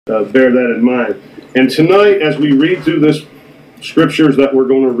Bear that in mind. And tonight, as we read through this scriptures that we're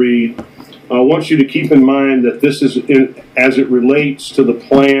going to read, I want you to keep in mind that this is as it relates to the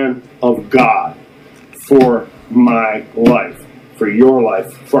plan of God for my life, for your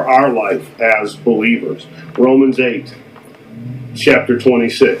life, for our life as believers. Romans 8, chapter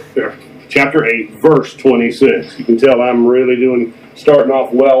 8, verse 26. You can tell I'm really starting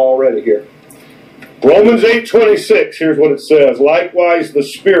off well already here. Romans 8:26, here's what it says. Likewise, the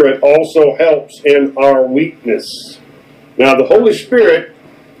Spirit also helps in our weakness. Now, the Holy Spirit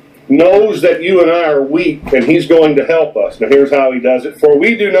knows that you and I are weak, and He's going to help us. Now, here's how He does it. For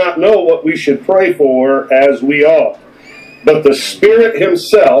we do not know what we should pray for as we ought, but the Spirit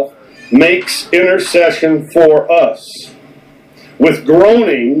Himself makes intercession for us, with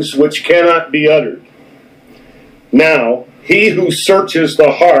groanings which cannot be uttered. Now, He who searches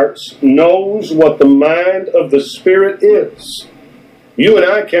the hearts knows what the mind of the Spirit is. You and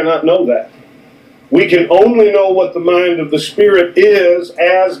I cannot know that. We can only know what the mind of the Spirit is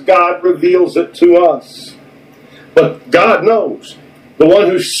as God reveals it to us. But God knows. The one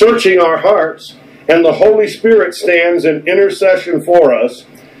who's searching our hearts, and the Holy Spirit stands in intercession for us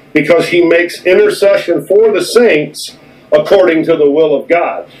because He makes intercession for the saints according to the will of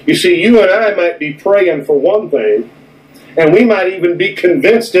God. You see, you and I might be praying for one thing, and we might even be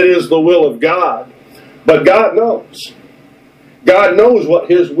convinced it is the will of God. But God knows. God knows what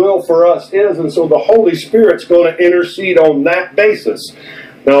His will for us is, and so the Holy Spirit's going to intercede on that basis.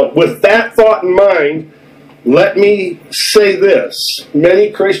 Now, with that thought in mind, let me say this.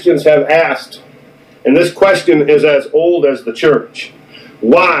 Many Christians have asked, and this question is as old as the church,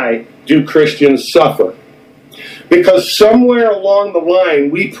 why do Christians suffer? Because somewhere along the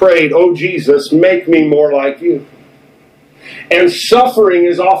line we prayed, oh Jesus, make me more like You. And suffering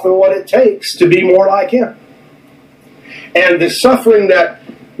is often what it takes to be more like Him. And the suffering that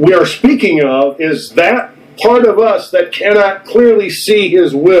we are speaking of is that part of us that cannot clearly see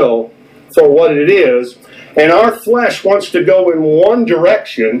His will for what it is. And our flesh wants to go in one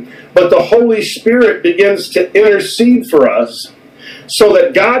direction, but the Holy Spirit begins to intercede for us so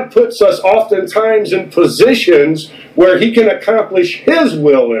that God puts us oftentimes in positions where He can accomplish His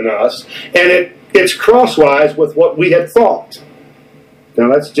will in us, and it's crosswise with what we had thought.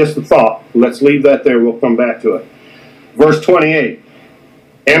 Now that's just a thought. Let's leave that there. We'll come back to it. Verse 28.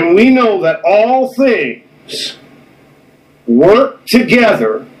 And we know that all things work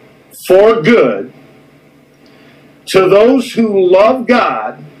together for good to those who love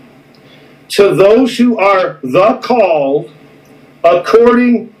God, to those who are the called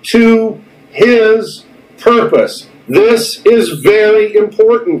according to His purpose. This is very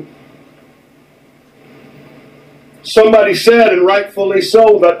important. Somebody said, and rightfully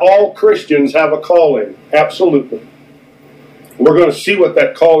so, that all Christians have a calling. Absolutely. We're going to see what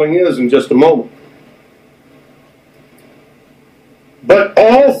that calling is in just a moment. But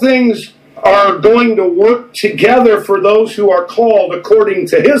all things are going to work together for those who are called according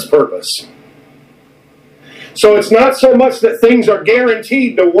to His purpose. So it's not so much that things are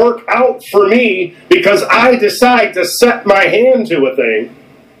guaranteed to work out for me because I decide to set my hand to a thing.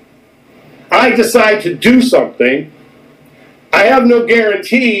 I decide to do something. I have no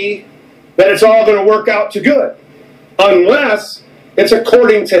guarantee that it's all going to work out to good, unless it's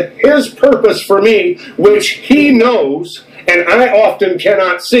according to His purpose for me, which He knows and I often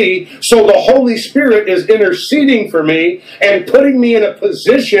cannot see. So the Holy Spirit is interceding for me and putting me in a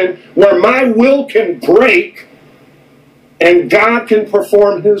position where my will can break and God can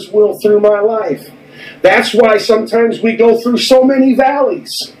perform His will through my life. That's why sometimes we go through so many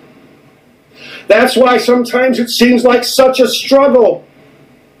valleys. That's why sometimes it seems like such a struggle.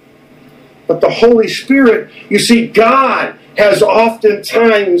 But the Holy Spirit, you see, God has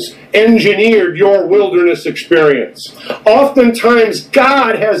oftentimes engineered your wilderness experience. Oftentimes,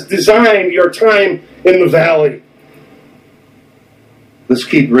 God has designed your time in the valley. Let's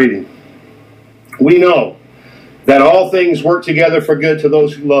keep reading. We know that all things work together for good to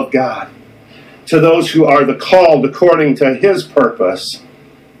those who love God, to those who are the called according to His purpose.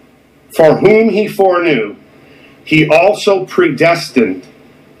 For whom He foreknew, He also predestined.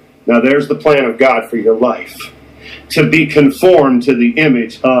 Now there's the plan of God for your life. To be conformed to the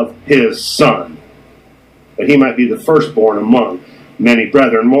image of His Son, that He might be the firstborn among many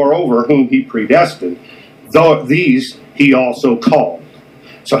brethren. Moreover, whom He predestined, though these He also called.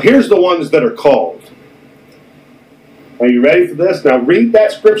 So here's the ones that are called. Are you ready for this? Now read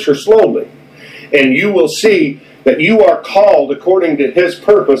that scripture slowly, and you will see that you are called according to His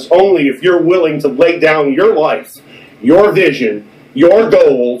purpose only if you're willing to lay down your life, your vision, your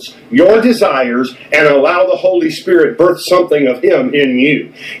goals, your desires, and allow the Holy Spirit birth something of Him in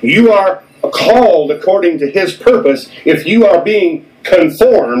you. You are called according to His purpose if you are being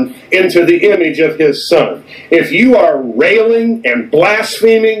conformed into the image of His Son. If you are railing and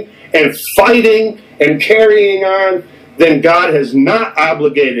blaspheming and fighting and carrying on, then God has not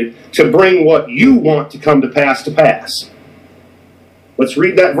obligated to bring what you want to come to pass to pass. Let's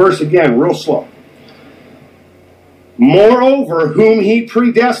read that verse again real slow. Moreover, whom He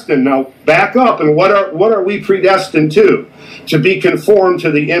predestined. Now, back up, and what are we predestined to? To be conformed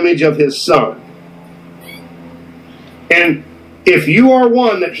to the image of His Son. And if you are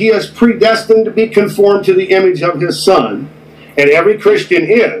one that He has predestined to be conformed to the image of His Son, and every Christian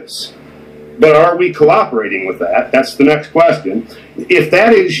is, but are we cooperating with that? That's the next question. If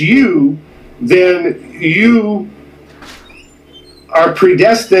that is you, then you are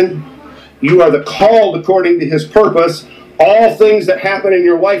predestined. You are the called according to His purpose. All things that happen in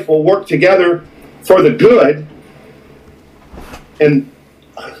your life will work together for the good. And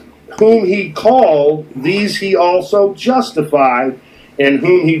whom He called, these He also justified. And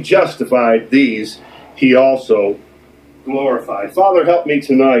whom He justified, these He also glorified. Father, help me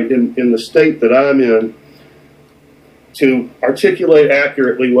tonight in the state that I'm in to articulate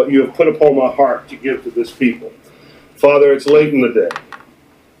accurately what You have put upon my heart to give to this people. Father, it's late in the day.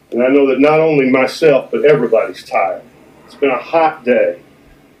 And I know that not only myself, but everybody's tired. It's been a hot day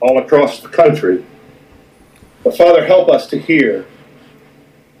all across the country. But Father, help us to hear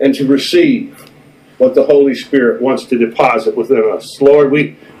and to receive what the Holy Spirit wants to deposit within us. Lord,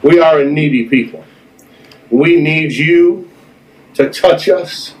 we are a needy people. We need You to touch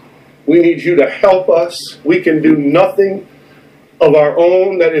us. We need You to help us. We can do nothing of our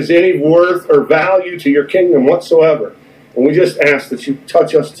own that is any worth or value to Your kingdom whatsoever. And we just ask that You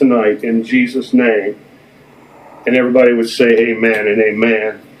touch us tonight in Jesus' name. And everybody would say amen and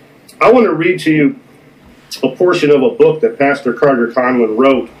amen. I want to read to you a portion of a book that Pastor Carter Conlon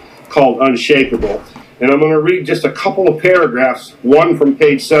wrote called Unshakable. And I'm going to read just a couple of paragraphs, one from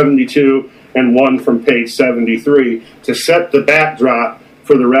page 72 and one from page 73, to set the backdrop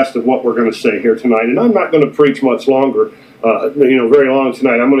for the rest of what we're going to say here tonight. And I'm not going to preach much longer. Very long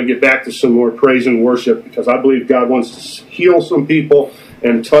tonight. I'm going to get back to some more praise and worship because I believe God wants to heal some people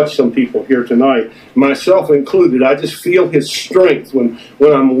and touch some people here tonight, myself included. I just feel His strength when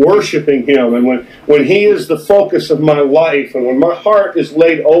I'm worshiping Him and when He is the focus of my life and when my heart is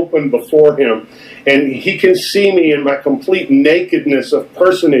laid open before Him and He can see me in my complete nakedness of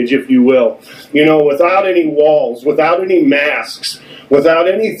personage, if you will, without any walls, without any masks, without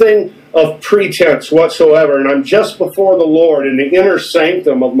anything of pretense whatsoever, and I'm just before the Lord in the inner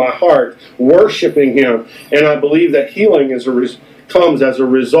sanctum of my heart, worshiping Him, and I believe that healing comes as a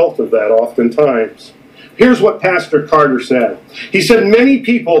result of that oftentimes. Here's what Pastor Carter said. He said, many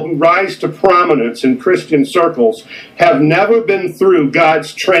people who rise to prominence in Christian circles have never been through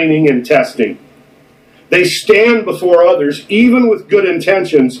God's training and testing. They stand before others, even with good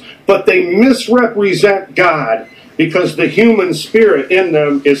intentions, but they misrepresent God because the human spirit in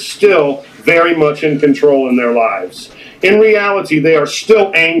them is still very much in control in their lives. In reality, they are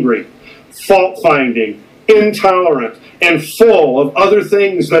still angry, fault-finding, intolerant, and full of other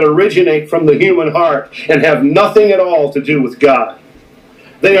things that originate from the human heart and have nothing at all to do with God.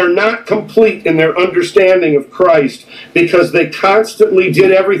 They are not complete in their understanding of Christ because they constantly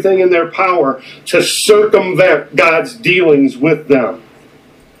did everything in their power to circumvent God's dealings with them.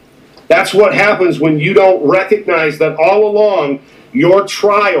 That's what happens when you don't recognize that all along your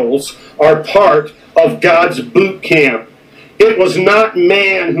trials are part of God's boot camp. It was not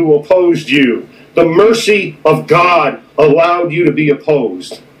man who opposed you. The mercy of God allowed you to be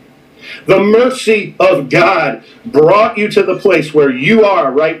opposed. The mercy of God brought you to the place where you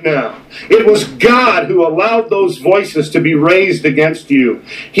are right now. It was God who allowed those voices to be raised against you.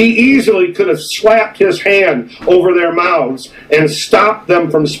 He easily could have slapped His hand over their mouths and stopped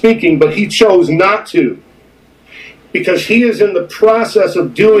them from speaking, but He chose not to. Because He is in the process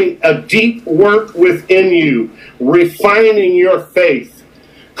of doing a deep work within you, refining your faith,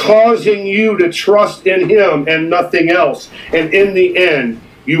 causing you to trust in Him and nothing else. And in the end,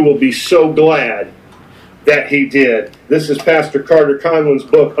 you will be so glad that He did. This is Pastor Carter Conlon's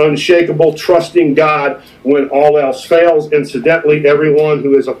book, Unshakable, Trusting God When All Else Fails. Incidentally, everyone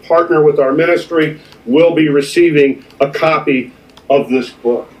who is a partner with our ministry will be receiving a copy of this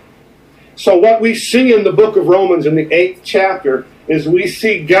book. So what we see in the book of Romans in the 8th chapter is we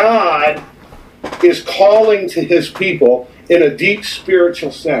see God is calling to His people in a deep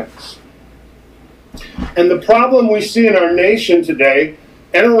spiritual sense. And the problem we see in our nation today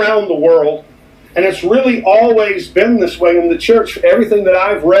and around the world And it's really always been this way in the church. Everything that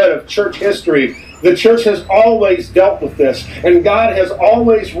I've read of church history, the church has always dealt with this. And God has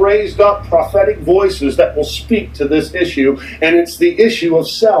always raised up prophetic voices that will speak to this issue. And it's the issue of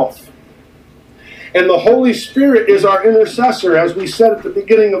self. And the Holy Spirit is our intercessor. As we said at the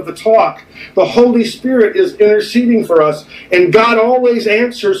beginning of the talk, the Holy Spirit is interceding for us. And God always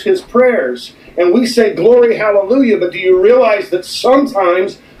answers his prayers. And we say, glory, hallelujah. But do you realize that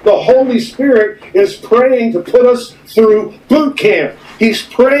sometimes the Holy Spirit is praying to put us through boot camp? He's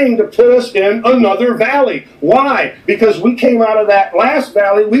praying to put us in another valley. Why? Because we came out of that last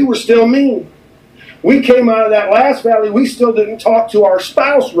valley, we were still mean. We came out of that last valley, we still didn't talk to our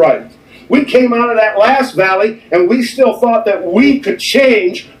spouse right. We came out of that last valley and we still thought that we could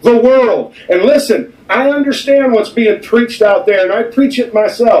change the world. And listen, I understand what's being preached out there, and I preach it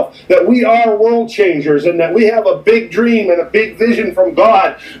myself, that we are world changers and that we have a big dream and a big vision from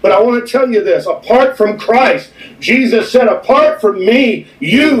God. But I want to tell you this, apart from Christ, Jesus said, apart from me,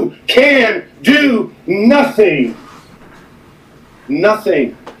 you can do nothing.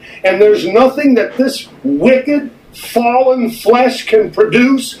 Nothing. And there's nothing that this wicked, fallen flesh can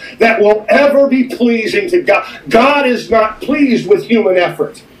produce that will ever be pleasing to God. God is not pleased with human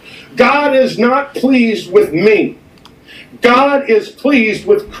effort. God is not pleased with me. God is pleased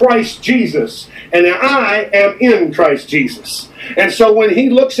with Christ Jesus. And I am in Christ Jesus. And so when he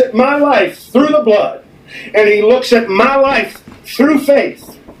looks at my life through the blood, and he looks at my life through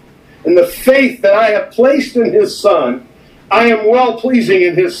faith, and the faith that I have placed in his Son, I am well pleasing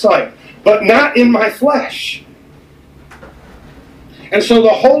in his sight, but not in my flesh. And so the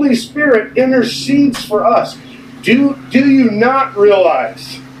Holy Spirit intercedes for us. Do you not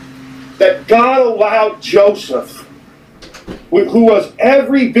realize that God allowed Joseph, who was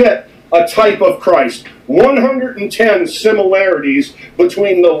every bit a type of Christ, 110 similarities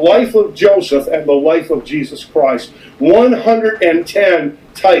between the life of Joseph and the life of Jesus Christ. 110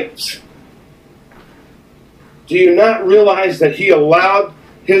 types. Do you not realize that he allowed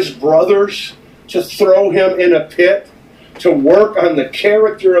his brothers to throw him in a pit, to work on the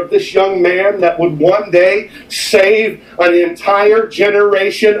character of this young man that would one day save an entire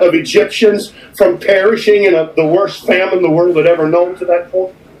generation of Egyptians from perishing in the worst famine the world had ever known to that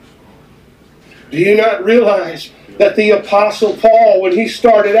point? Do you not realize that the Apostle Paul, when he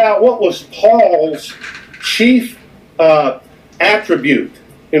started out, what was Paul's chief attribute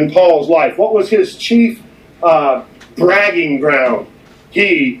in Paul's life? What was his chief bragging ground?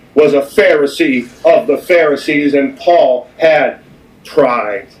 He was a Pharisee of the Pharisees, and Paul had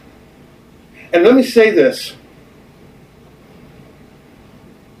pride. And let me say this.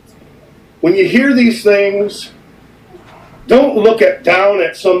 When you hear these things, don't look down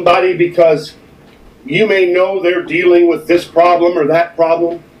at somebody because you may know they're dealing with this problem or that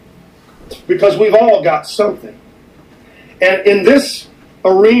problem, because we've all got something. And in this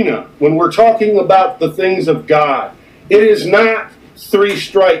arena, when we're talking about the things of God, it is not 3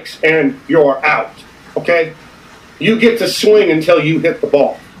 strikes and you're out. Okay? You get to swing until you hit the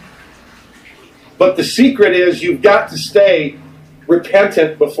ball. But the secret is you've got to stay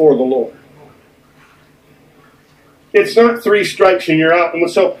repentant before the Lord. It's not 3 strikes and you're out. And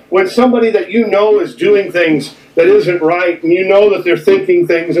so when somebody that you know is doing things that isn't right, and you know that they're thinking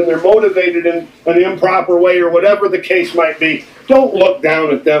things and they're motivated in an improper way or whatever the case might be, don't look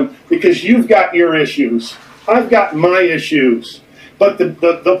down at them, because you've got your issues. I've got my issues. But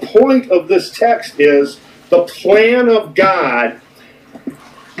the point of this text is the plan of God.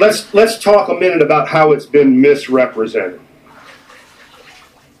 Let's talk a minute about how it's been misrepresented.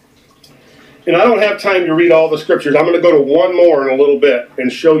 And I don't have time to read all the scriptures. I'm going to go to one more in a little bit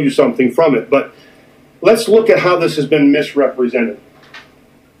and show you something from it. But let's look at how this has been misrepresented.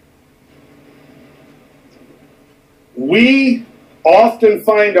 We often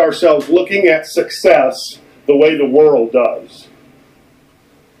find ourselves looking at success the way the world does.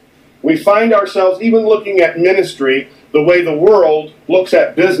 We find ourselves even looking at ministry the way the world looks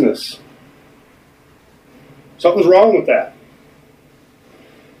at business. Something's wrong with that.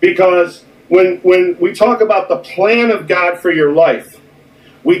 Because when we talk about the plan of God for your life,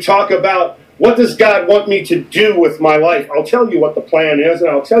 we talk about, what does God want me to do with my life? I'll tell you what the plan is, and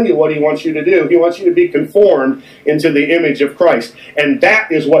I'll tell you what he wants you to do. He wants you to be conformed into the image of Christ. And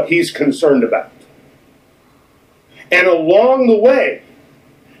that is what he's concerned about. And along the way,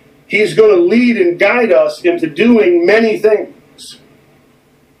 he's going to lead and guide us into doing many things.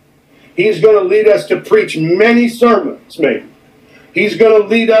 He's going to lead us to preach many sermons, maybe. He's going to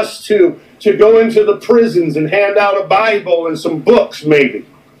lead us to go into the prisons and hand out a Bible and some books, maybe.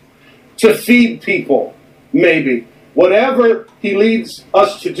 To feed people, maybe. Whatever he leads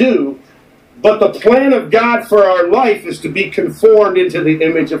us to do, But the plan of God for our life is to be conformed into the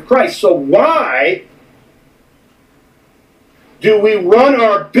image of Christ. So why do we run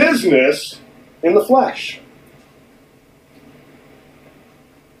our business in the flesh?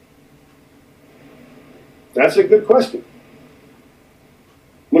 That's a good question.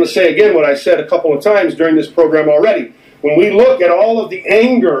 I'm going to say again what I said a couple of times during this program already. When we look at all of the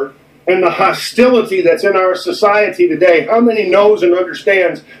anger and the hostility that's in our society today, how many knows and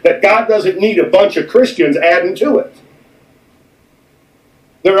understands that God doesn't need a bunch of Christians adding to it?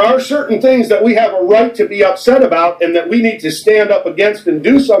 There are certain things that we have a right to be upset about and that we need to stand up against and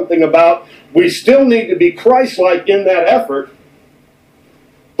do something about. We still need to be Christ-like in that effort.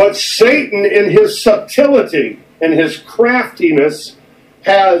 But Satan, in his subtlety and his craftiness,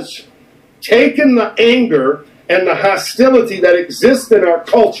 has taken the anger and the hostility that exists in our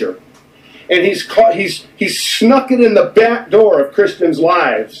culture, and he's snuck it in the back door of Christians'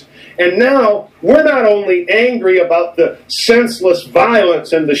 lives. And now we're not only angry about the senseless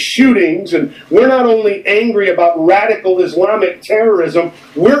violence and the shootings, and we're not only angry about radical Islamic terrorism,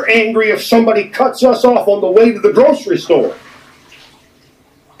 we're angry if somebody cuts us off on the way to the grocery store.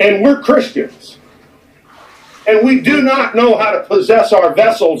 And we're Christians. And we do not know how to possess our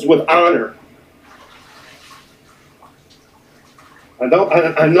vessels with honor.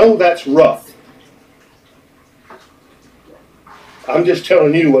 I know that's rough. I'm just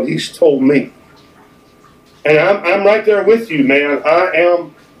telling you what he's told me. And I'm right there with you, man. I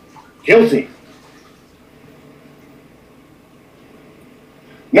am guilty.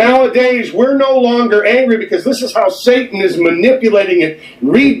 Nowadays, we're no longer angry because this is how Satan is manipulating it.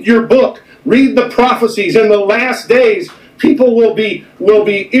 Read your book. Read the prophecies. In the last days, people will be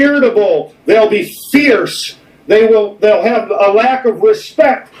irritable. They'll be fierce. They'll have a lack of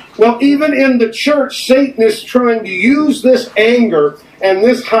respect. Well, even in the church, Satan is trying to use this anger and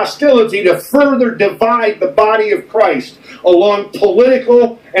this hostility to further divide the body of Christ along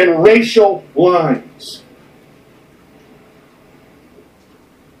political and racial lines.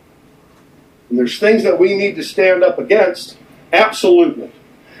 And there's things that we need to stand up against. Absolutely.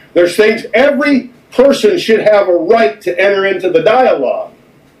 There's things every person should have a right to enter into the dialogue.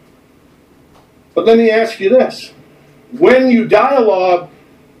 But let me ask you this. When you dialogue,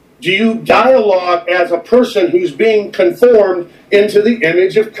 do you dialogue as a person who's being conformed into the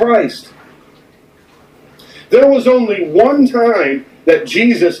image of Christ? There was only one time that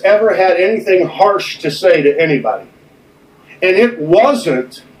Jesus ever had anything harsh to say to anybody. And it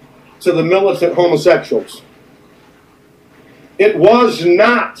wasn't to the militant homosexuals. It was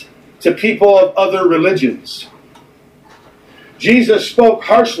not to people of other religions. Jesus spoke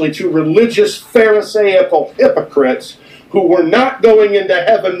harshly to religious Pharisaical hypocrites who were not going into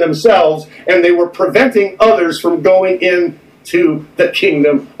heaven themselves, and they were preventing others from going into the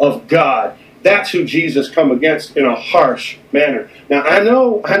kingdom of God. That's who Jesus come against in a harsh manner. Now, I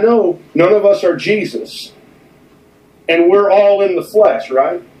know none of us are Jesus, and we're all in the flesh,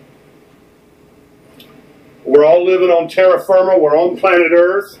 right? We're all living on terra firma. We're on planet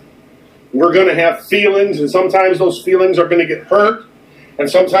Earth. We're going to have feelings, and sometimes those feelings are going to get hurt, and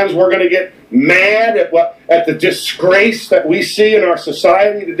sometimes we're going to get mad at the disgrace that we see in our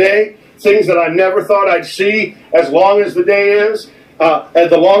society today, things that I never thought I'd see as long as the day is. At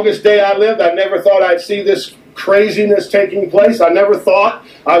the longest day I lived, I never thought I'd see this craziness taking place. I never thought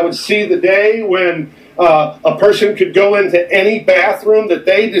I would see the day when a person could go into any bathroom that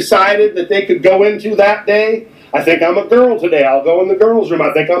they decided that they could go into that day. I think I'm a girl today. I'll go in the girls' room.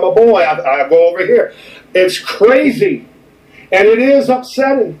 I think I'm a boy. I'll go over here. It's crazy. And it is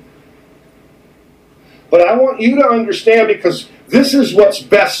upsetting. But I want you to understand, because this is what's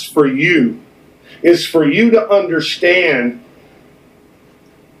best for you, is for you to understand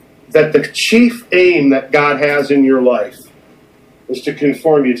that the chief aim that God has in your life is to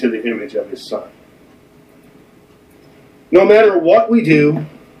conform you to the image of His Son. No matter what we do,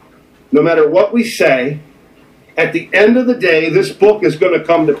 no matter what we say, at the end of the day, this book is going to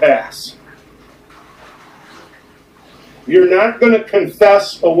come to pass. You're not going to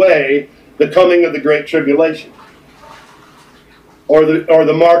confess away the coming of the Great Tribulation, or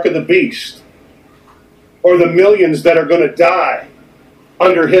the mark of the beast, or the millions that are going to die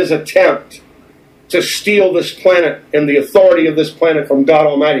under his attempt to steal this planet and the authority of this planet from God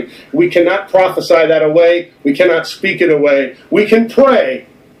Almighty. We cannot prophesy that away. We cannot speak it away. We can pray,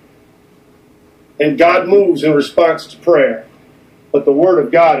 and God moves in response to prayer. But the Word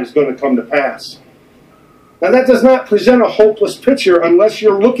of God is going to come to pass. Now, that does not present a hopeless picture unless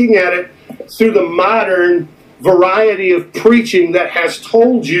you're looking at it through the modern variety of preaching that has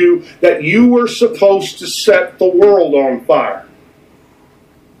told you that you were supposed to set the world on fire.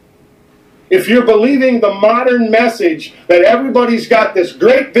 if you're believing the modern message that everybody's got this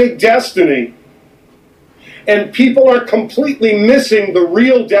great big destiny, and people are completely missing the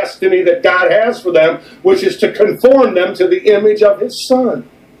real destiny that God has for them, which is to conform them to the image of His Son.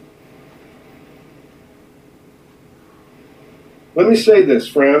 Let me say this,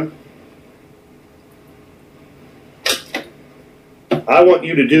 friend. I want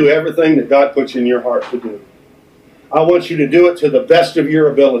you to do everything that God puts in your heart to do. I want you to do it to the best of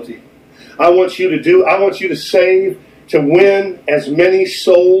your ability. I want you to save, to win as many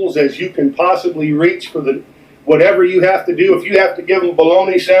souls as you can possibly reach for whatever you have to do. If you have to give them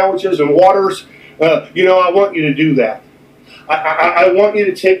bologna sandwiches and waters, I want you to do that. I want you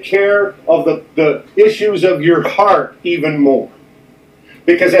to take care of the issues of your heart even more.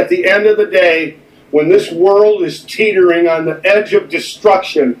 Because at the end of the day, when this world is teetering on the edge of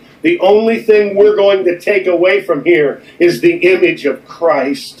destruction, the only thing we're going to take away from here is the image of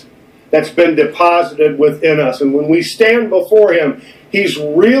Christ that's been deposited within us. And when we stand before Him, He's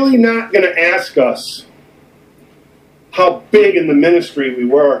really not going to ask us how big in the ministry we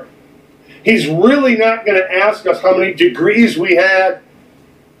were. He's really not going to ask us how many degrees we had.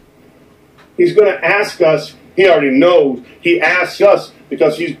 He's going to ask us, He already knows. He asks us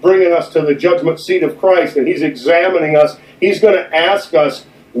because He's bringing us to the judgment seat of Christ and He's examining us. He's going to ask us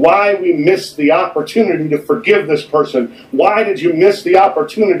why we missed the opportunity to forgive this person. Why did you miss the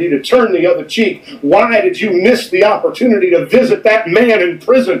opportunity to turn the other cheek? Why did you miss the opportunity to visit that man in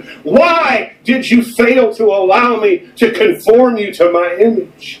prison? Why did you fail to allow me to conform you to my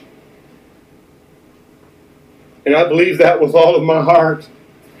image? And I believe that with all of my heart.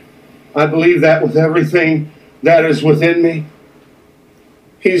 I believe that with everything that is within me.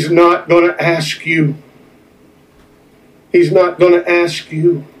 He's not going to ask you. He's not going to ask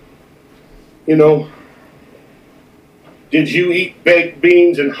you, did you eat baked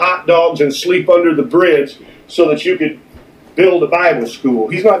beans and hot dogs and sleep under the bridge so that you could build a Bible school?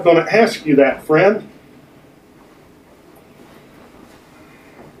 He's not going to ask you that, friend.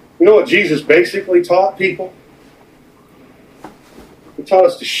 You know what Jesus basically taught people? He taught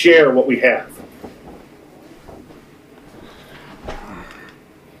us to share what we have.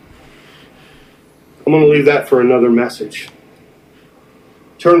 I'm going to leave that for another message.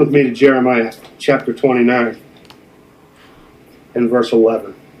 Turn with me to Jeremiah chapter 29 and verse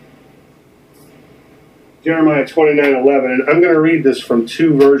 11. Jeremiah 29:11, and I'm going to read this from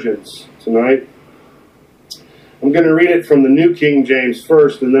two versions tonight. I'm going to read it from the New King James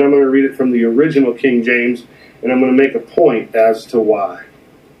first, and then I'm going to read it from the original King James, and I'm going to make a point as to why.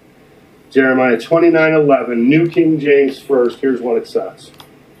 Jeremiah 29:11, New King James first. Here's what it says.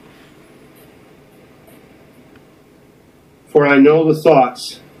 For I know the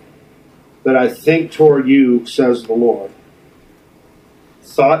thoughts that I think toward you, says the Lord.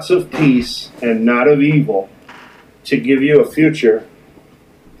 Thoughts of peace and not of evil, to give you a future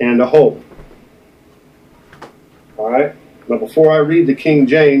and a hope. All right? Now before I read the King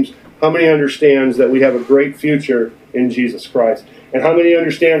James, how many understands that we have a great future in Jesus Christ? And how many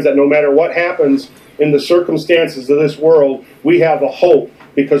understands that no matter what happens in the circumstances of this world, we have a hope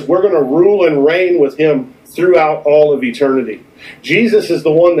because we're going to rule and reign with Him throughout all of eternity. Jesus is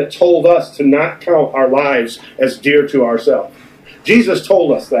the one that told us to not count our lives as dear to ourselves. Jesus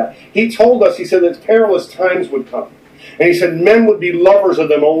told us that. He told us, He said that perilous times would come. And He said men would be lovers of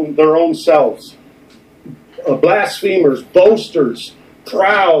their own selves. Blasphemers, boasters,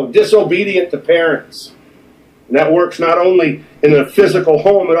 proud, disobedient to parents. And that works not only in a physical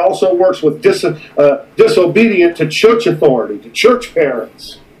home, it also works with disobedient to church authority, to church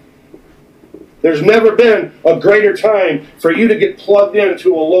parents. There's never been a greater time for you to get plugged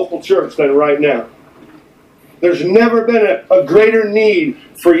into a local church than right now. There's never been a greater need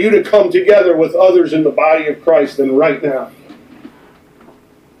for you to come together with others in the body of Christ than right now.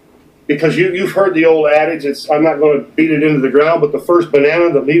 Because you've heard the old adage, I'm not going to beat it into the ground, but the first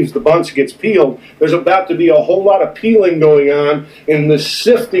banana that leaves the bunch gets peeled. There's about to be a whole lot of peeling going on in the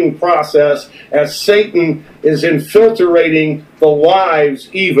sifting process as Satan is infiltrating the lives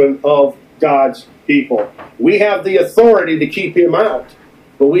even of God's people. We have the authority to keep him out,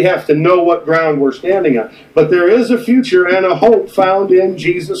 but we have to know what ground we're standing on. But there is a future and a hope found in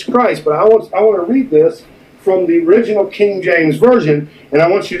Jesus Christ. But I want to read this from the original King James Version, and I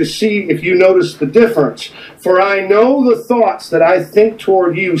want you to see if you notice the difference. For I know the thoughts that I think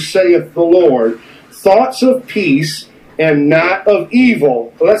toward you, saith the Lord, thoughts of peace and not of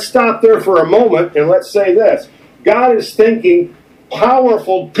evil. Let's stop there for a moment and let's say this. God is thinking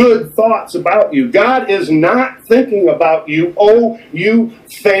powerful, good thoughts about you. God is not thinking about you, oh, you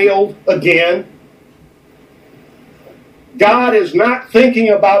failed again. God is not thinking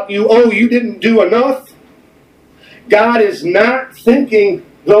about you, oh, you didn't do enough. God is not thinking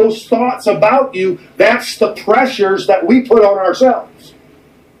those thoughts about you. That's the pressures that we put on ourselves.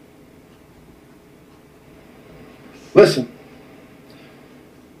 Listen.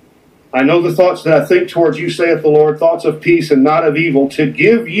 I know the thoughts that I think towards you, saith the Lord, thoughts of peace and not of evil, to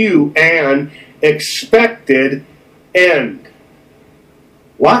give you an expected end.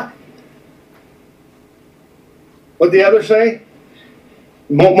 What? What the others say?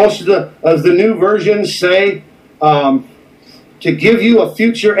 Most of the new versions say to give you a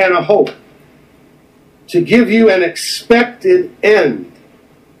future and a hope. To give you an expected end.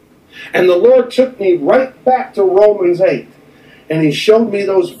 And the Lord took me right back to Romans 8. And He showed me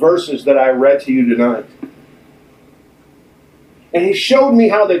those verses that I read to you tonight. And He showed me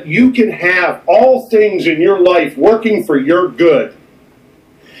how that you can have all things in your life working for your good.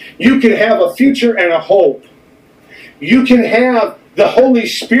 You can have a future and a hope. You can have the Holy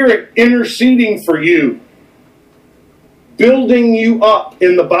Spirit interceding for you, building you up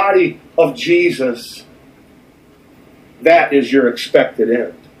in the body of Jesus. That is your expected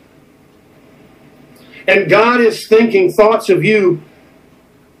end. And God is thinking thoughts of you.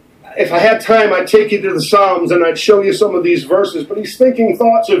 If I had time, I'd take you to the Psalms and I'd show you some of these verses. But He's thinking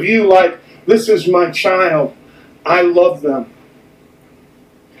thoughts of you like, this is my child. I love them.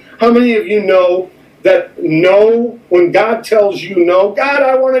 How many of you know that no, when God tells you no, God,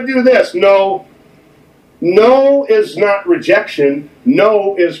 I want to do this. No. No is not rejection.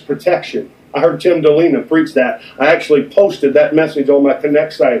 No is protection. I heard Tim Dolina preach that. I actually posted that message on my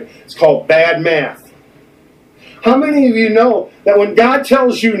Connect site. It's called Bad Math. How many of you know that when God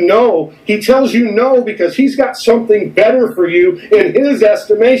tells you no, He tells you no because He's got something better for you in His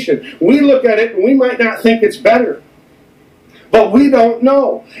estimation? We look at it and we might not think it's better. But we don't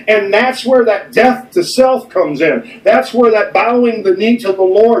know. And that's where that death to self comes in. That's where that bowing the knee to the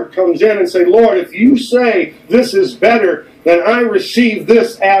Lord comes in and say, Lord, if you say this is better, then I receive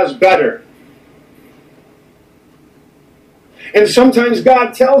this as better. And sometimes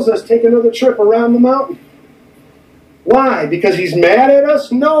God tells us, take another trip around the mountain. Why? Because He's mad at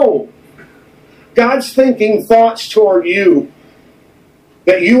us? No. God's thinking thoughts toward you,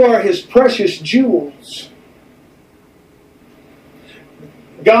 that you are His precious jewels.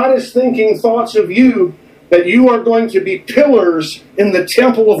 God is thinking thoughts of you, that you are going to be pillars in the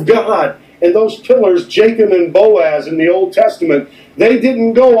temple of God. And those pillars, Jacob and Boaz in the Old Testament, they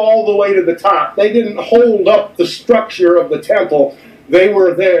didn't go all the way to the top. They didn't hold up the structure of the temple. They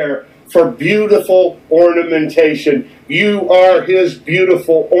were there for beautiful ornamentation. You are His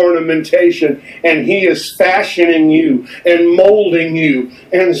beautiful ornamentation, and He is fashioning you and molding you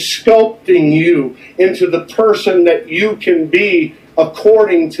and sculpting you into the person that you can be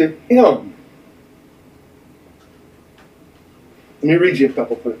according to Him. Let me read you a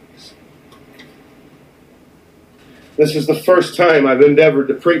couple things. This is the first time I've endeavored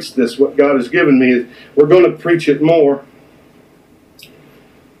to preach this. What God has given me, we're going to preach it more.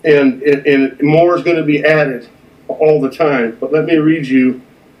 And more is going to be added all the time. But let me read you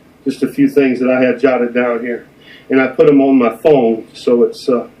just a few things that I had jotted down here. And I put them on my phone, so it's...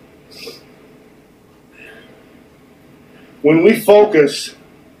 when we focus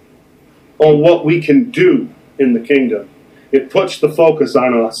on what we can do in the kingdom, it puts the focus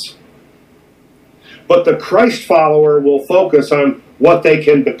on us. But the Christ follower will focus on what they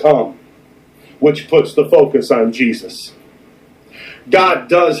can become, which puts the focus on Jesus. God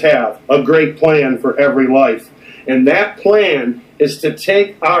does have a great plan for every life. And that plan is to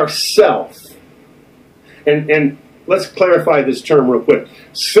take ourself, and let's clarify this term real quick.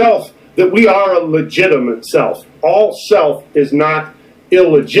 Self, that we are a legitimate self. All self is not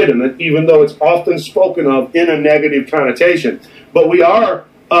illegitimate, even though it's often spoken of in a negative connotation. But we are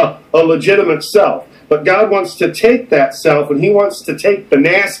a legitimate self. But God wants to take that self, and He wants to take the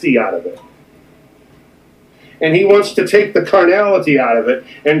nasty out of it. And He wants to take the carnality out of it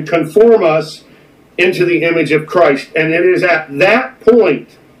and conform us into the image of Christ. And it is at that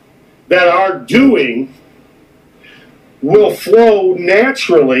point that our doing will flow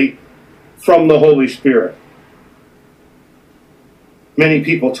naturally from the Holy Spirit. Many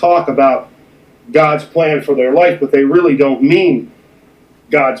people talk about God's plan for their life, but they really don't mean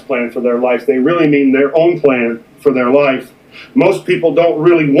God's plan for their life. They really mean their own plan for their life. Most people don't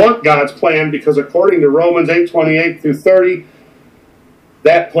really want God's plan because according to Romans 8:28 through 30,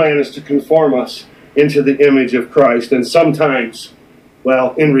 that plan is to conform us into the image of Christ. And sometimes,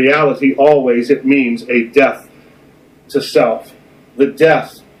 well, in reality, always, it means a death to self. The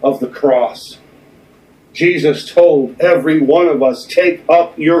death of the cross. Jesus told every one of us, take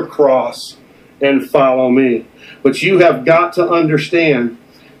up your cross and follow me. But you have got to understand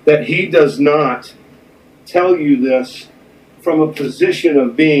that he does not tell you this from a position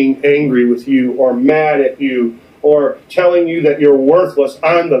of being angry with you or mad at you or telling you that you're worthless.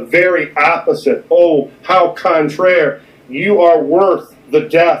 On the very opposite. Oh, how contraire. You are worth the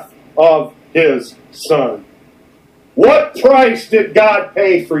death of his Son. What price did God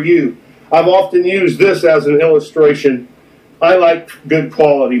pay for you? I've often used this as an illustration. I like good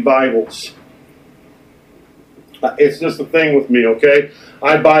quality Bibles. It's just a thing with me, okay?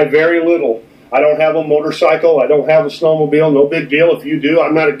 I buy very little. I don't have a motorcycle. I don't have a snowmobile. No big deal if you do.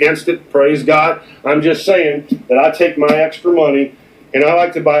 I'm not against it. Praise God. I'm just saying that I take my extra money and I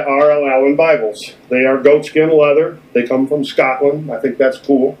like to buy R.L. Allen Bibles. They are goatskin leather. They come from Scotland. I think that's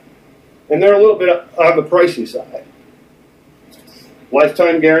cool. And they're a little bit on the pricey side.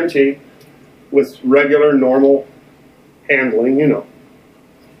 Lifetime guarantee with regular, normal handling, you know.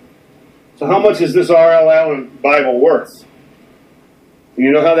 So how much is this R.L. Allen Bible worth?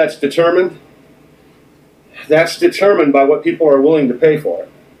 You know how that's determined? That's determined by what people are willing to pay for it.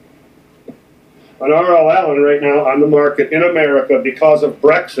 An R.L. Allen right now on the market in America because of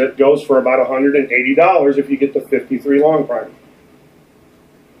Brexit goes for about $180 if you get the 53 long primer.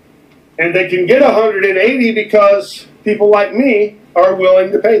 And they can get $180 because people like me are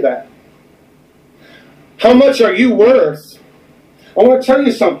willing to pay that. How much are you worth? I want to tell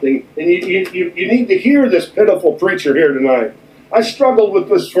you something, and you need to hear this pitiful preacher here tonight. I struggled with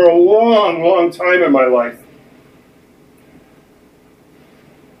this for a long, long time in my life.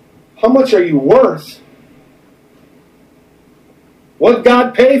 How much are you worth? What did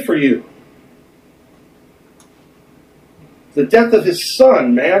God pay for you? The death of his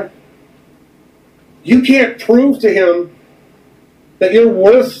Son, man. You can't prove to him that you're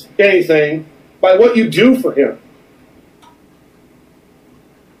worth anything by what you do for him.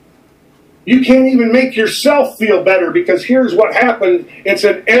 You can't even make yourself feel better because here's what happened. It's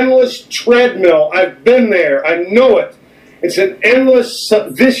an endless treadmill. I've been there. I know it. It's an endless,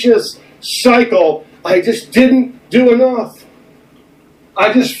 vicious cycle. I just didn't do enough.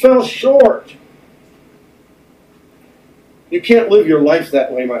 I just fell short. You can't live your life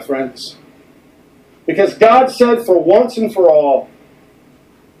that way, my friends. Because God said for once and for all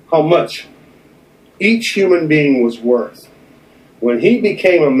how much each human being was worth when he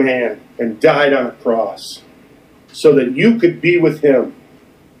became a man and died on a cross so that you could be with him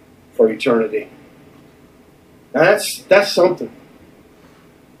for eternity. Now that's something.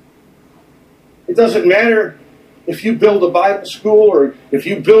 It doesn't matter if you build a Bible school or if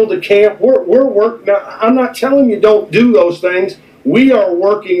you build a camp. We're working. Now, I'm not telling you don't do those things. We are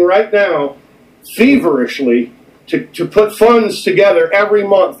working right now feverishly to put funds together every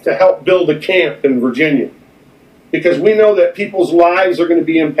month to help build a camp in Virginia. Because we know that people's lives are going to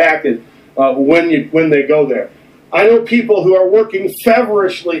be impacted when they go there. I know people who are working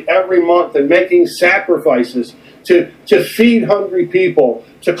feverishly every month and making sacrifices to feed hungry people,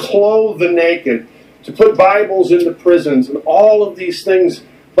 to clothe the naked, to put Bibles into prisons, and all of these things.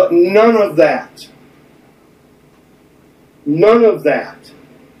 But none of that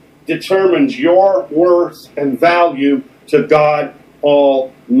determines your worth and value to God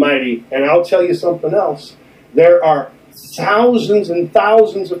Almighty. And I'll tell you something else. There are thousands and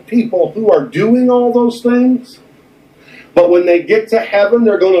thousands of people who are doing all those things, but when they get to heaven,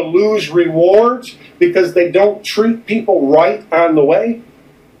 they're going to lose rewards because they don't treat people right on the way.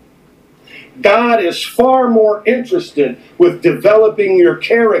 God is far more interested with developing your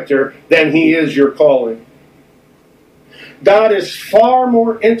character than he is your calling. God is far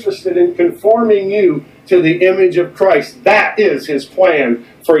more interested in conforming you to the image of Christ. That is his plan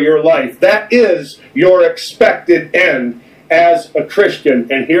for your life. That is your expected end as a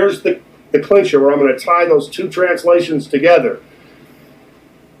Christian. And here's the clincher where I'm going to tie those two translations together.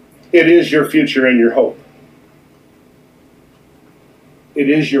 It is your future and your hope. It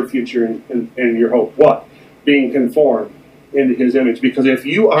is your future and your hope. What? Being conformed into his image. Because if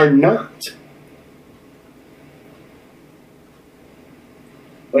you are not,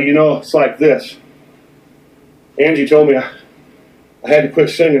 well, you know, it's like this. Angie told me I had to quit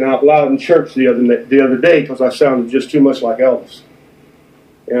singing out loud in church the other day because I sounded just too much like Elvis.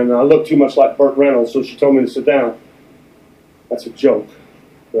 And I looked too much like Burt Reynolds, so she told me to sit down. That's a joke,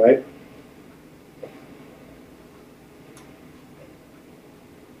 right?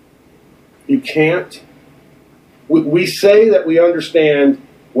 You can't. We say that we understand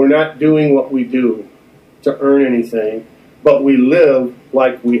we're not doing what we do to earn anything, but we live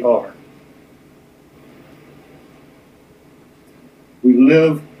like we are. We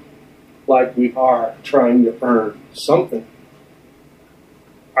live like we are trying to earn something.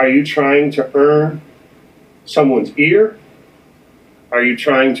 Are you trying to earn someone's ear? Are you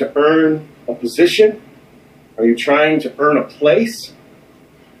trying to earn a position? Are you trying to earn a place?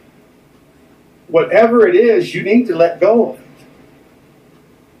 Whatever it is, you need to let go of it.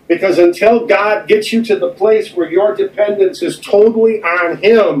 Because until God gets you to the place where your dependence is totally on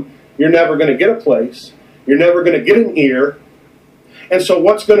Him, you're never going to get a place. You're never going to get an ear. And so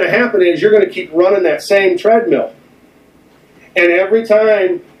what's going to happen is you're going to keep running that same treadmill. And every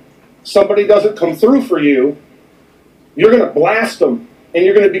time somebody doesn't come through for you, you're going to blast them. And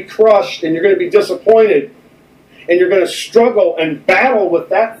you're going to be crushed. And you're going to be disappointed. And you're going to struggle and battle with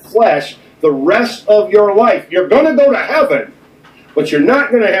that flesh the rest of your life. You're going to go to heaven. But you're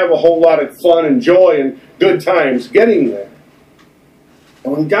not going to have a whole lot of fun and joy and good times getting there.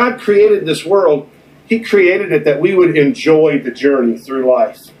 And when God created this world, He created it that we would enjoy the journey through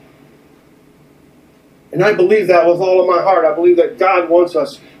life. And I believe that with all of my heart. I believe that God wants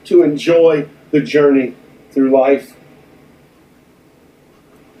us to enjoy the journey through life.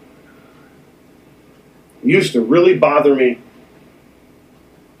 It used to really bother me.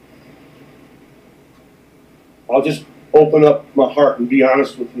 I'll just open up my heart and be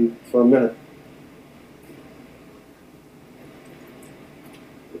honest with you for a minute.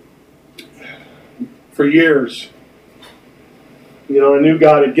 For years, I knew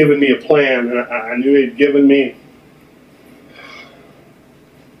God had given me a plan, and I knew He had given me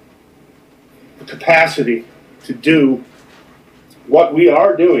the capacity to do what we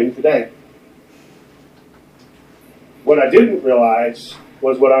are doing today. What I didn't realize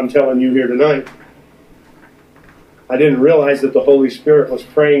was what I'm telling you here tonight. I didn't realize that the Holy Spirit was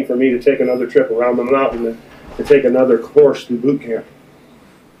praying for me to take another trip around the mountain, to take another course through boot camp.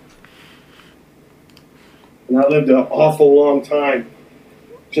 And I lived an awful long time,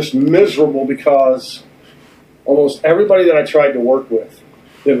 just miserable because almost everybody that I tried to work with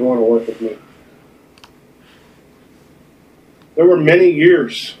didn't want to work with me. There were many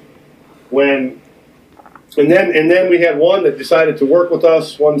years when, and then we had one that decided to work with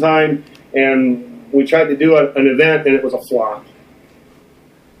us one time, and we tried to do an event, and it was a flop.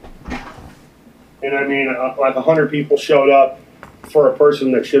 And I mean, like 100 people showed up for a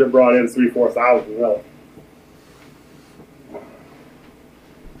person that should have brought in 3,000-4,000, really.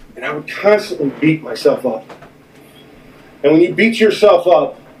 And I would constantly beat myself up. And when you beat yourself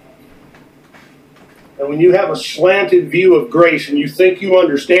up, and when you have a slanted view of grace, and you think you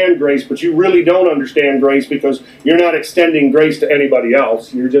understand grace, but you really don't understand grace because you're not extending grace to anybody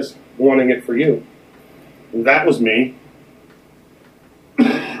else, you're just wanting it for you. And that was me.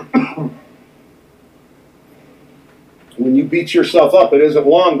 When you beat yourself up, it isn't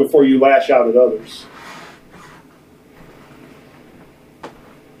long before you lash out at others.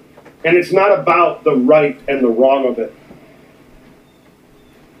 And it's not about the right and the wrong of it.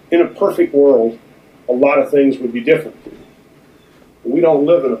 In a perfect world, a lot of things would be different. But we don't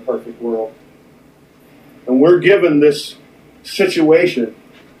live in a perfect world. And we're given this situation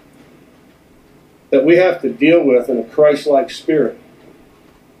that we have to deal with in a Christ-like spirit.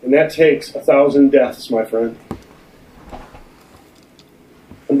 And that takes 1,000 deaths, my friend.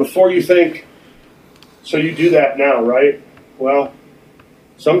 And before you think, so you do that now, right? Well,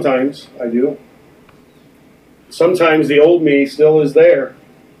 sometimes I do. Sometimes the old me still is there.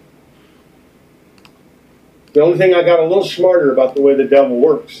 The only thing, I got a little smarter about the way the devil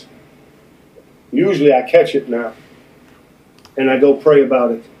works. Usually I catch it now. And I go pray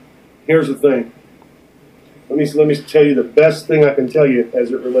about it. Here's the thing. Let me tell you the best thing I can tell you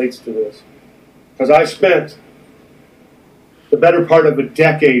as it relates to this. Because I spent the better part of a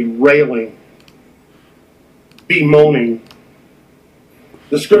decade railing, bemoaning.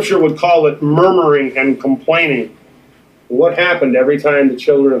 The scripture would call it murmuring and complaining. What happened every time the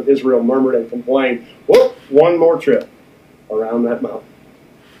children of Israel murmured and complained? Whoop, one more trip around that mountain.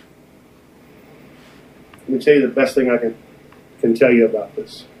 Let me tell you the best thing I can tell you about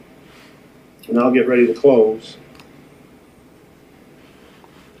this. And I'll get ready to close.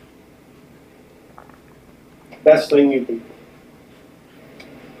 Best thing you can do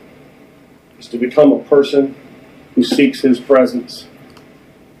is to become a person who seeks His presence,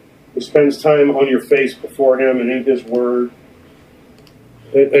 who spends time on your face before Him and in His Word.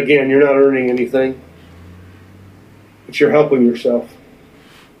 Again, you're not earning anything, but you're helping yourself.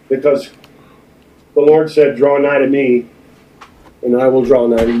 Because the Lord said, draw nigh to me, and I will draw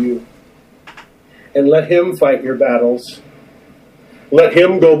nigh to you. And let Him fight your battles. Let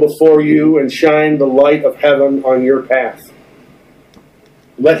Him go before you and shine the light of heaven on your path.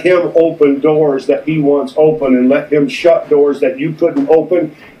 Let Him open doors that He wants open, and let Him shut doors that you couldn't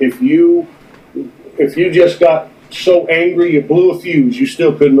open if you just got so angry you blew a fuse, you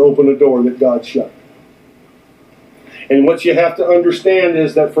still couldn't open a door that God shut. And what you have to understand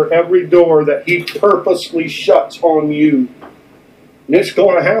is that for every door that He purposely shuts on you, and it's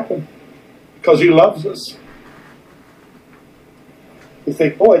going to happen because He loves us. You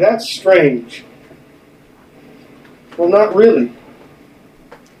think, boy, that's strange. Well, not really.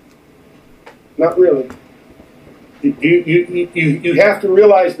 Not really. You have to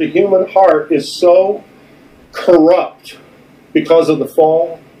realize the human heart is so corrupt because of the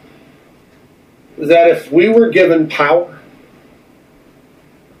fall that if we were given power,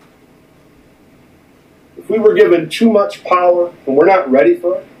 if we were given too much power and we're not ready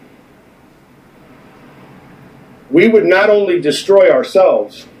for it, we would not only destroy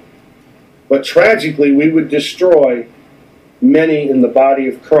ourselves, but tragically we would destroy many in the body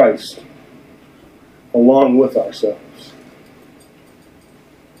of Christ along with ourselves.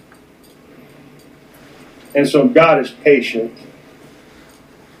 And so God is patient.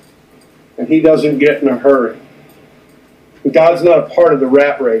 And He doesn't get in a hurry. God's not a part of the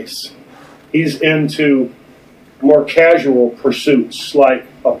rat race. He's into more casual pursuits like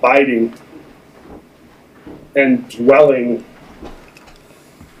abiding and dwelling.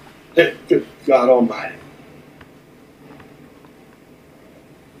 Good God Almighty.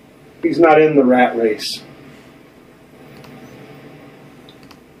 He's not in the rat race.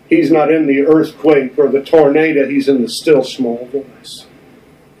 He's not in the earthquake or the tornado. He's in the still small voice.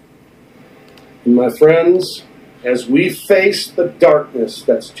 And my friends, as we face the darkness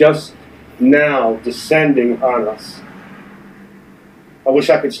that's just now descending on us, I wish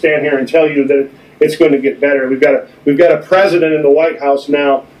I could stand here and tell you that it's going to get better. We've got a president in the White House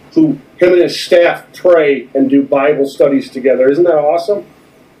now who him and his staff pray and do Bible studies together. Isn't that awesome?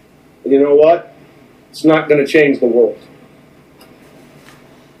 And you know what? It's not going to change the world.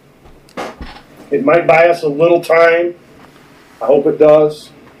 It might buy us a little time. I hope it does.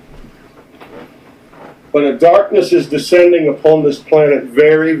 But a darkness is descending upon this planet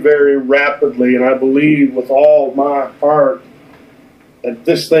very, very rapidly. And I believe with all my heart that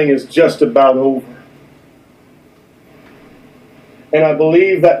this thing is just about over. And I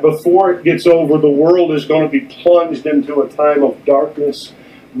believe that before it gets over, the world is going to be plunged into a time of darkness.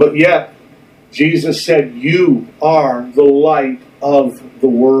 But yet, Jesus said, you are the light of the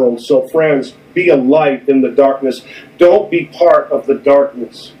world. So friends, be a light in the darkness. Don't be part of the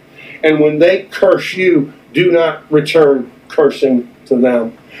darkness. And when they curse you, do not return cursing to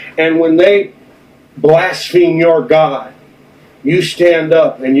them. And when they blaspheme your God, you stand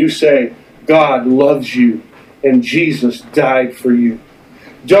up and you say, God loves you and Jesus died for you.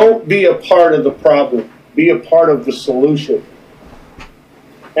 Don't be a part of the problem. Be a part of the solution.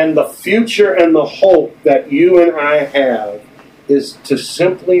 And the future and the hope that you and I have is to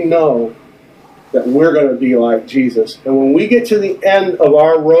simply know that we're going to be like Jesus. And when we get to the end of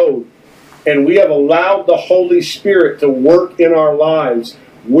our road and we have allowed the Holy Spirit to work in our lives,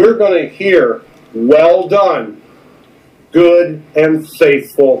 we're going to hear, well done, good and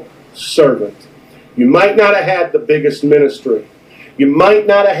faithful servant. You might not have had the biggest ministry. You might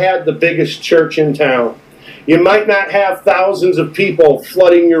not have had the biggest church in town. You might not have thousands of people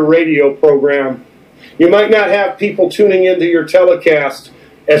flooding your radio program. You might not have people tuning into your telecast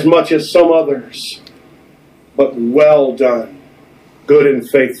as much as some others. But well done, good and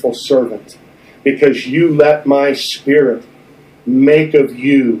faithful servant, because you let my Spirit make of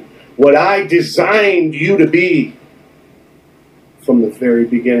you what I designed you to be from the very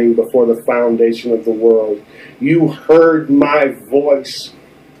beginning, before the foundation of the world. You heard my voice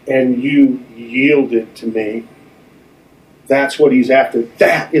and you yielded to me. That's what He's after.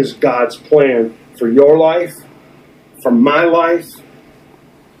 That is God's plan for your life, for my life,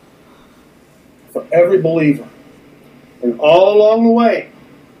 for every believer. And all along the way,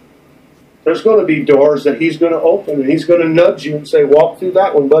 there's going to be doors that He's going to open, and He's going to nudge you and say, walk through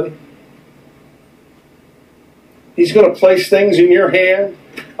that one, buddy. He's going to place things in your hand.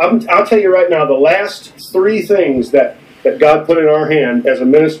 I'll tell you right now, the last 3 things that God put in our hand as a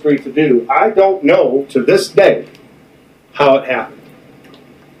ministry to do, I don't know to this day how it happened.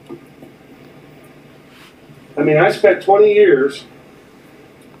 I mean, I spent 20 years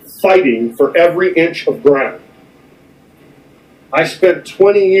fighting for every inch of ground. I spent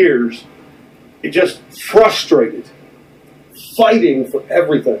 20 years just frustrated, fighting for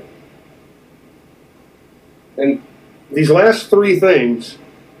everything. And these last 3 things,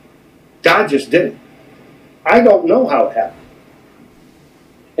 God just did it. I don't know how it happened.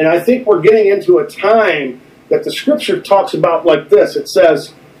 And I think we're getting into a time that the Scripture talks about like this. It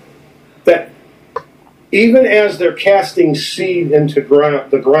says that even as they're casting seed into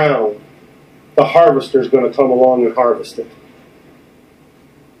the ground, the harvester is going to come along and harvest it.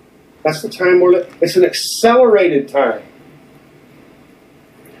 That's the time it's an accelerated time.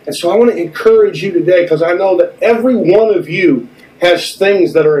 And so I want to encourage you today, because I know that every one of you has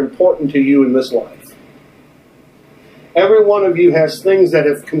things that are important to you in this life. Every one of you has things that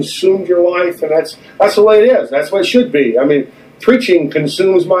have consumed your life, and that's the way it is. That's what it should be. I mean, preaching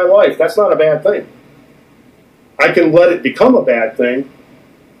consumes my life. That's not a bad thing. I can let it become a bad thing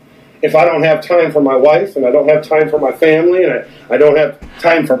if I don't have time for my wife, and I don't have time for my family, and I don't have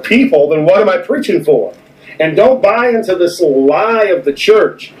time for people. Then what am I preaching for? And don't buy into this lie of the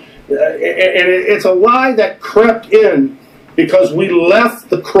church. And it's a lie that crept in because we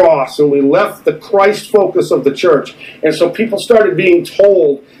left the cross and we left the Christ focus of the church. And so people started being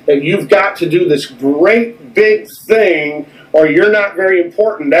told that you've got to do this great big thing or you're not very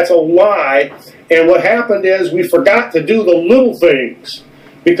important. That's a lie. And what happened is we forgot to do the little things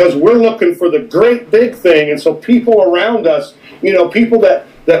because we're looking for the great big thing. And so people around us, people that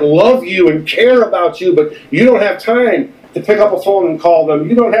love you and care about you, but you don't have time to pick up a phone and call them.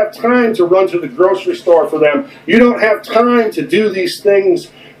 You don't have time to run to the grocery store for them. You don't have time to do these things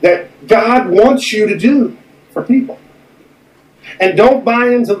that God wants you to do for people. And don't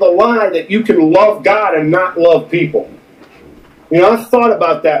buy into the lie that you can love God and not love people. I've thought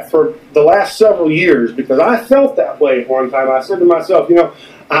about that for the last several years because I felt that way at one time. I said to myself,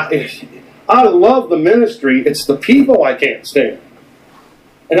 I love the ministry. It's the people I can't stand.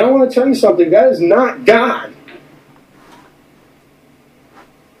 And I want to tell you something. That is not God.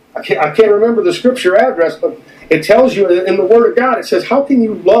 I can't remember the scripture address, but it tells you in the Word of God, it says, how can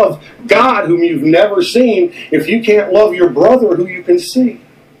you love God whom you've never seen if you can't love your brother who you can see?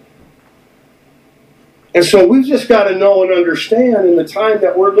 And so we've just got to know and understand in the time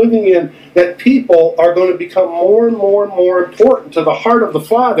that we're living in that people are going to become more and more and more important to the heart of the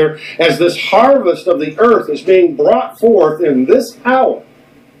Father as this harvest of the earth is being brought forth in this hour.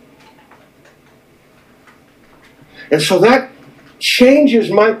 And so that changes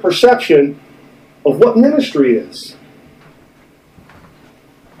my perception of what ministry is.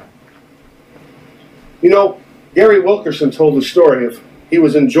 Gary Wilkerson told the story of he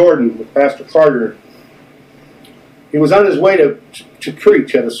was in Jordan with Pastor Carter. He was on his way to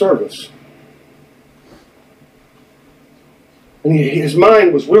preach at a service. And his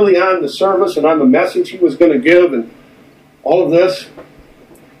mind was really on the service and on the message he was going to give and all of this.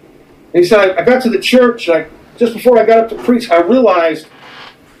 And he said, I got to the church, just before I got up to preach, I realized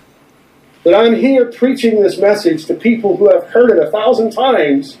that I'm here preaching this message to people who have heard it 1,000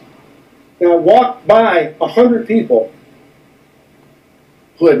 times. And I walked by 100 people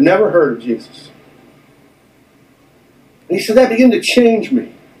who had never heard of Jesus. And he said, that began to change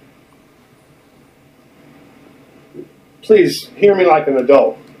me. Please hear me like an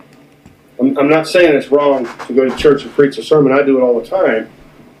adult. I'm not saying it's wrong to go to church and preach a sermon. I do it all the time.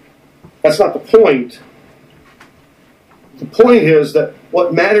 That's not the point. The point is that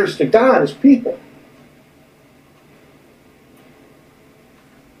what matters to God is people.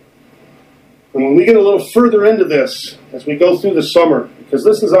 And when we get a little further into this, as we go through the summer, because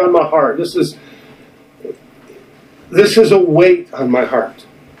this is on my heart, this is a weight on my heart.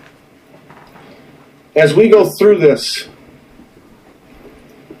 As we go through this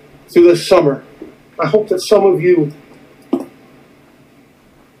summer, I hope that some of you,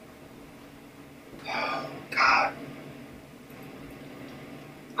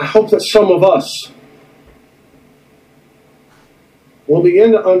 I hope that some of us will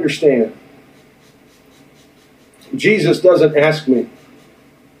begin to understand Jesus doesn't ask me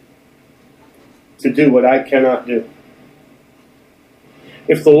to do what I cannot do.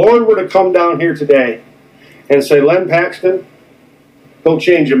 If the Lord were to come down here today and say, Len Paxton, go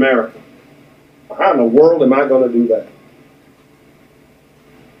change America, how in the world am I going to do that?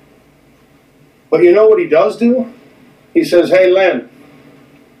 But you know what he does do? He says, hey, Len.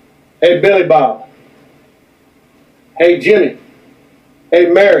 Hey, Billy Bob. Hey, Jenny. Hey,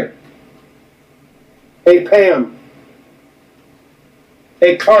 Mary. Hey, Pam.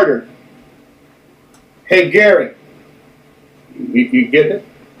 Hey, Carter. Hey, Gary. You get it?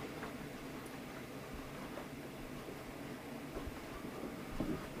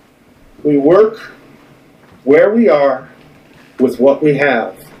 We work where we are with what we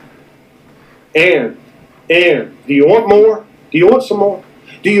have. And, do you want more? Do you want some more?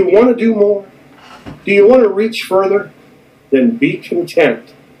 Do you want to do more? Do you want to reach further? Then be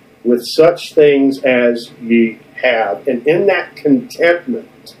content with such things as ye have. And in that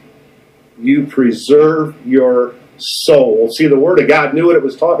contentment, you preserve your soul. See, the Word of God knew what it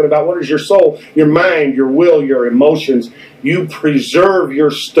was talking about. What is your soul? Your mind, your will, your emotions. You preserve your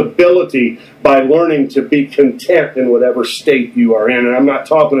stability by learning to be content in whatever state you are in. And I'm not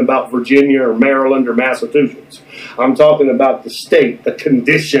talking about Virginia or Maryland or Massachusetts. I'm talking about the state, the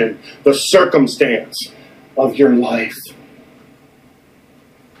condition, the circumstance of your life.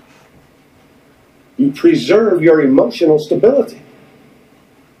 You preserve your emotional stability.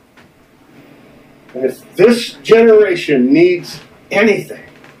 And if this generation needs anything,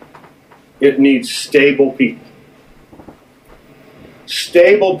 it needs stable people.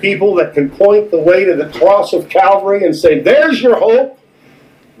 Stable people that can point the way to the cross of Calvary and say, there's your hope,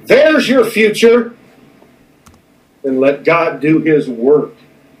 there's your future, and let God do His work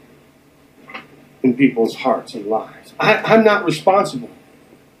in people's hearts and lives. I'm not responsible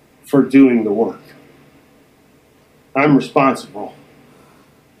for doing the work. I'm responsible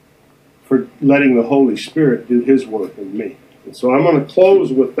for letting the Holy Spirit do His work in me. And so I'm going to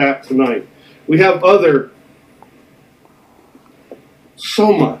close with that tonight. We have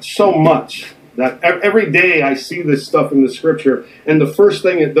so much that every day I see this stuff in the Scripture, and the first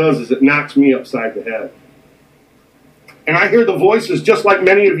thing it does is it knocks me upside the head. And I hear the voices just like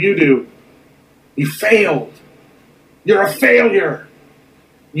many of you do. You failed. You're a failure.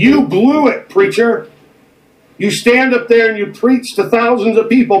 You blew it, preacher. You stand up there and you preach to thousands of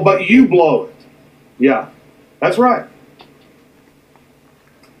people, but you blow it. Yeah, that's right.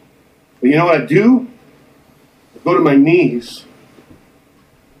 But you know what I do? I go to my knees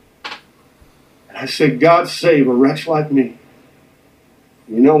and I say, God, save a wretch like me.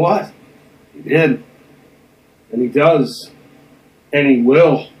 You know what? He did. And He does. And He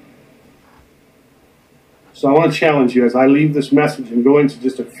will. So I want to challenge you as I leave this message and go into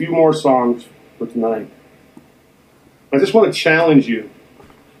just a few more songs for tonight. I just want to challenge you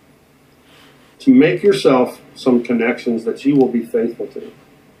to make yourself some connections that you will be faithful to.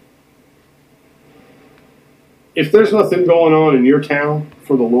 If there's nothing going on in your town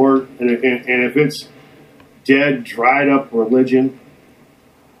for the Lord, and if it's dead, dried up religion,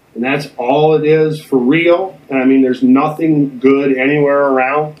 and that's all it is for real, and I mean there's nothing good anywhere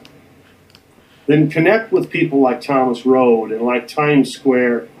around, then connect with people like Thomas Road and like Times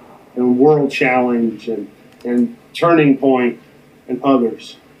Square and World Challenge and Turning Point and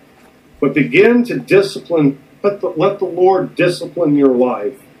others. But begin to discipline, let the Lord discipline your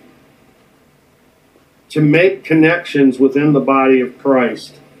life to make connections within the body of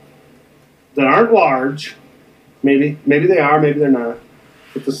Christ that aren't large. Maybe they are, maybe they're not.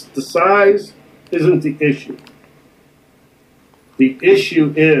 But the size isn't the issue. The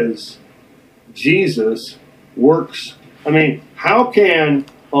issue is Jesus works. I mean, how can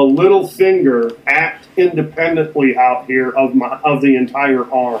a little finger act independently out here of the entire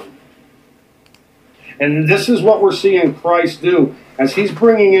arm? And this is what we're seeing Christ do as He's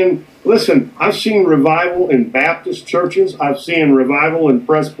bringing in. Listen, I've seen revival in Baptist churches. I've seen revival in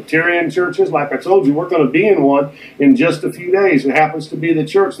Presbyterian churches. Like I told you, we're going to be in one in just a few days. It happens to be the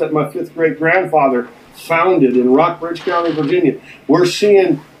church that my fifth great grandfather founded in Rockbridge County, Virginia. We're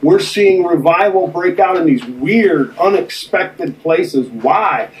seeing revival break out in these weird, unexpected places.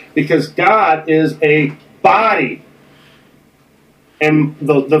 Why? Because God is a body. And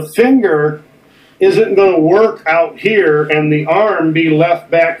the finger isn't going to work out here and the arm be left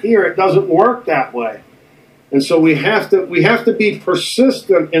back here. It doesn't work that way. And so we have to be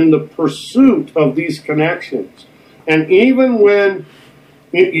persistent in the pursuit of these connections. And even when,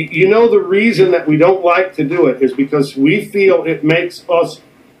 you know, the reason that we don't like to do it is because we feel it makes us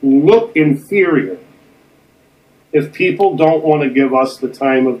look inferior if people don't want to give us the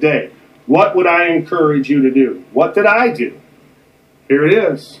time of day. What would I encourage you to do? What did I do? Here it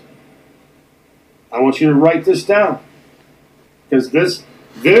is. I want you to write this down, because this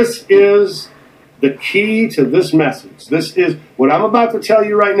is the key to this message. This is what I'm about to tell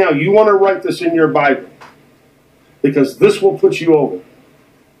you right now. You want to write this in your Bible, because this will put you over.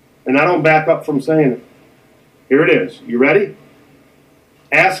 And I don't back up from saying it. Here it is. You ready?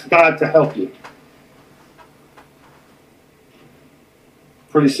 Ask God to help you.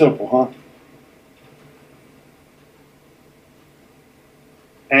 Pretty simple, huh?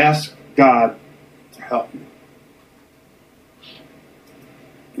 Ask God to help you.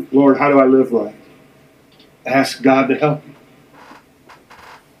 Lord, how do I live right? Ask God to help you.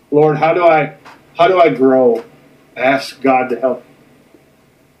 Lord, how do I grow? Ask God to help you.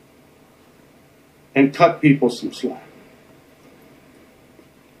 And cut people some slack.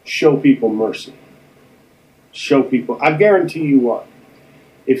 Show people mercy. Show people. I guarantee you what.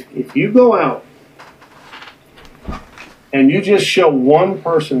 If you go out and you just show one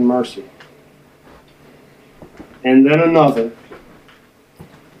person mercy, and then another,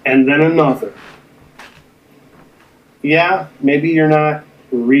 and then another. Yeah, maybe you're not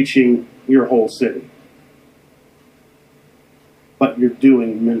reaching your whole city, but you're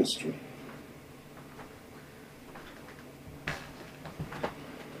doing ministry.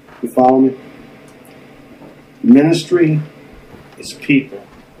 You follow me? Ministry is people.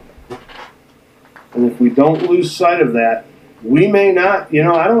 And if we don't lose sight of that, we may not,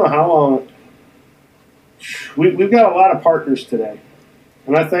 I don't know how long. We've got a lot of partners today.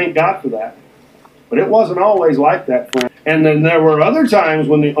 And I thank God for that. But it wasn't always like that, friend. And then there were other times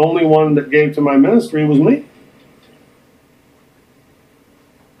when the only one that gave to my ministry was me.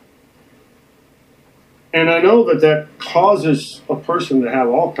 And I know that that causes a person to have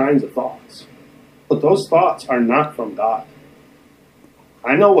all kinds of thoughts. But those thoughts are not from God.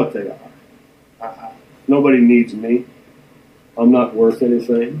 I know what they are. Nobody needs me. I'm not worth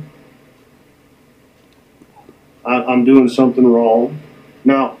anything. I'm doing something wrong.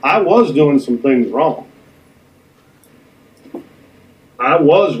 Now, I was doing some things wrong. I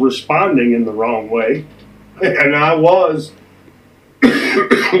was responding in the wrong way. And I was,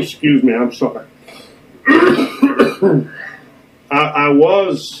 excuse me, I'm sorry. I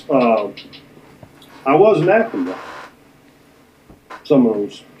wasn't acting right. Some of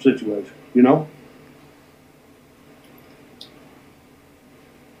those situations,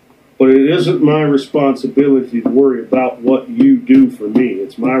 But it isn't my responsibility to worry about what you do for me.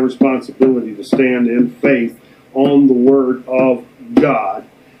 It's my responsibility to stand in faith on the Word of God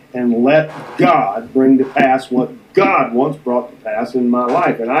and let God bring to pass what God wants brought to pass in my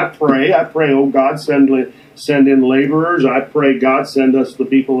life. And I pray, oh God, send in laborers. I pray, God, send us the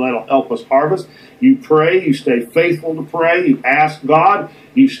people that'll help us harvest. You pray, you stay faithful to pray, you ask God,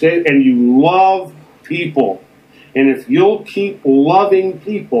 you stay, and you love people. And if you'll keep loving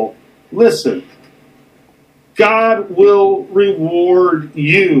people, listen, God will reward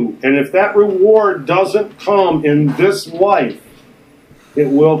you. And if that reward doesn't come in this life, it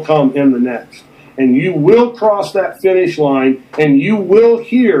will come in the next. And you will cross that finish line, and you will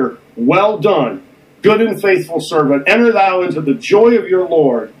hear, well done, good and faithful servant. Enter thou into the joy of your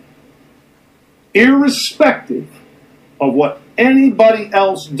Lord, irrespective of what anybody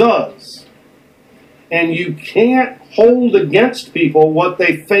else does. And you can't hold against people what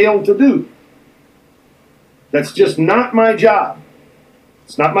they fail to do. That's just not my job.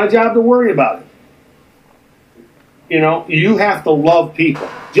 It's not my job to worry about it. You have to love people.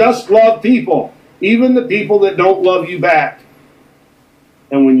 Just love people. Even the people that don't love you back.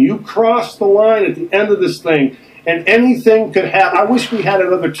 And when you cross the line at the end of this thing, and anything could happen. I wish we had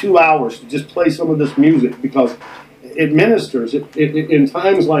another 2 hours to just play some of this music, because it ministers in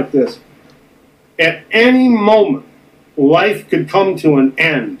times like this. At any moment, life could come to an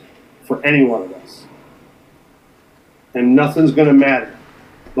end for any one of us. And nothing's going to matter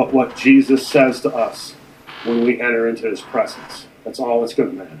but what Jesus says to us when we enter into His presence. That's all that's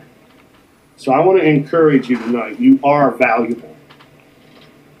going to matter. So I want to encourage you tonight. You are valuable.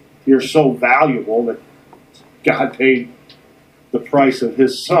 You're so valuable that God paid the price of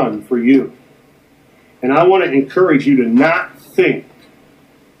His Son for you. And I want to encourage you to not think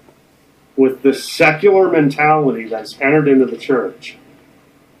with the secular mentality that's entered into the church.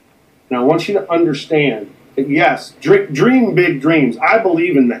 Now I want you to understand that yes, dream big dreams. I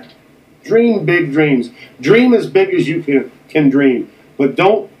believe in that. Dream big dreams. Dream as big as you can dream. But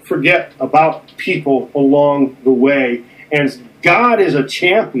don't forget about people along the way. And God is a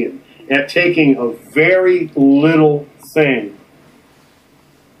champion at taking a very little thing,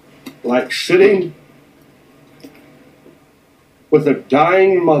 like sitting with a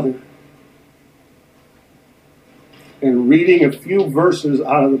dying mother and reading a few verses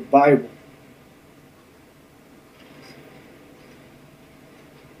out of the Bible.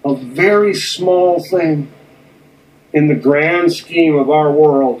 A very small thing in the grand scheme of our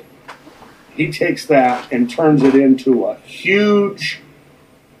world. He takes that and turns it into a huge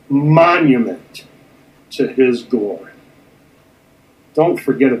monument to His glory. Don't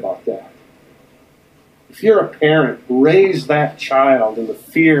forget about that. If you're a parent, raise that child in the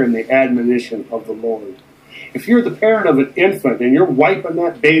fear and the admonition of the Lord. If you're the parent of an infant and you're wiping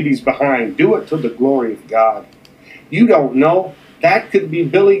that baby's behind, do it to the glory of God. You don't know. That could be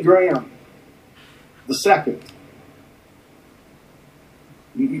Billy Graham the second.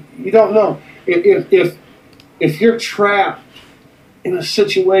 You don't know. If you're trapped in a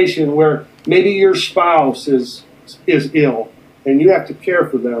situation where maybe your spouse is ill and you have to care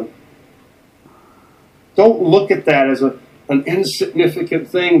for them, don't look at that as an insignificant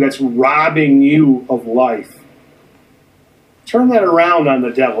thing that's robbing you of life. Turn that around on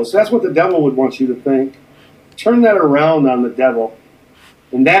the devil. So that's what the devil would want you to think. turn that around on the devil.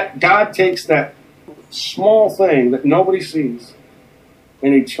 And that God takes that small thing that nobody sees,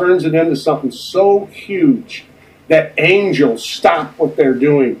 and he turns it into something so huge that angels stop what they're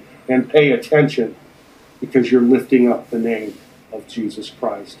doing and pay attention because you're lifting up the name of Jesus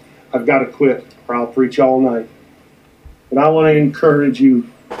Christ. I've got to quit or I'll preach all night. But I want to encourage you.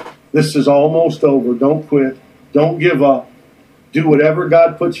 This is almost over. Don't quit. Don't give up. Do whatever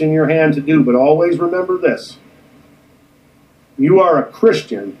God puts in your hand to do, but always remember this. You are a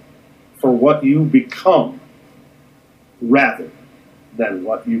Christian for what you become rather than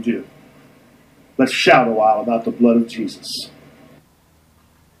what you do. Let's shout a while about the blood of Jesus.